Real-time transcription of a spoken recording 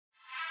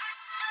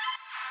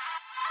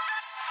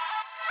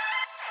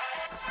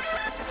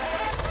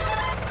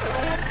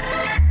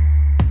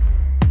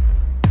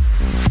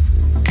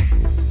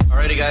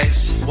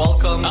guys,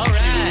 welcome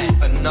to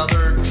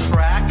another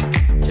track.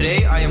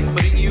 Today I am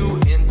putting you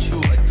into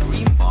a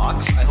dream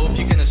box. I hope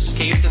you can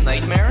escape the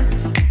nightmare.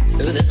 Ooh,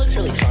 this looks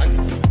really fun.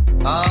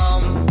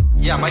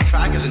 Yeah, my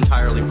track is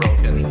entirely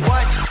broken.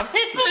 What?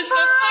 It's the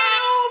final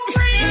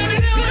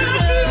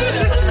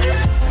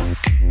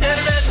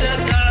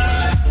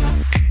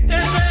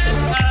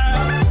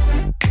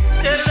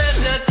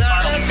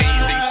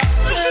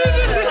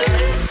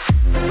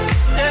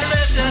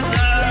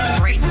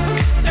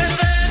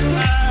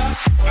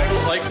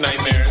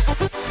nightmares.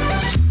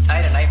 I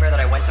had a nightmare that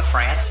I went to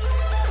France.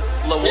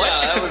 What?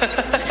 Yeah, that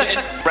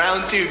was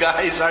Round 2,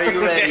 guys. Are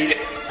you ready?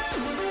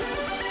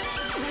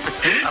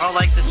 I don't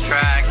like this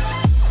track.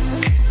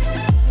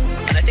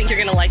 And I think you're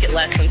gonna like it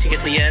less once you get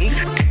to the end.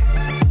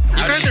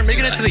 You guys are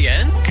making it to the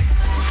end?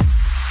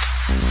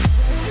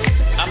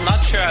 I'm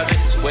not sure how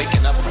this is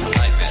waking up from a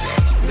nightmare.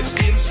 It's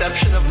the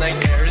inception of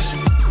nightmares.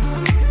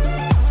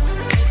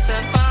 It's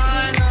the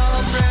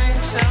final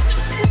Braincell.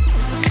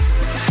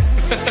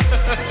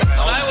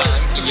 When I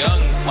was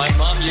young, my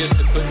mom used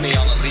to put me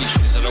on a leash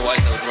because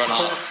otherwise I would run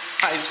off.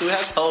 Guys, who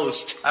has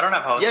host? I don't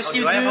have host. Yes,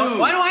 you do. I have host?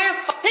 Why do I have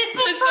It's the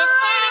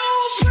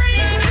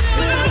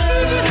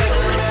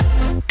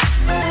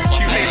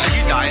Two-Face, are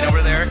you dying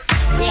over there?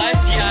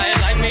 Yeah,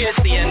 I made it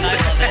to the end. I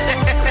love it.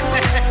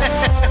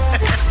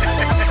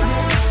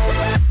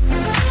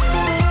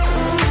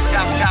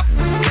 Chop.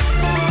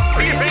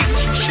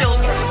 Prearranged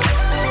children.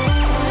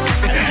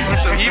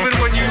 So even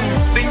when you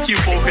think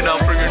you've woken up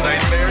from your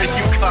nightmare,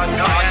 you got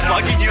God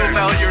bugging you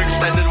about your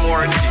extended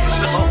warranty.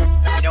 So.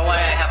 You know why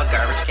I have a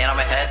garbage can on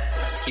my head?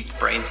 Let's keep the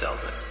brain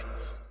cells in.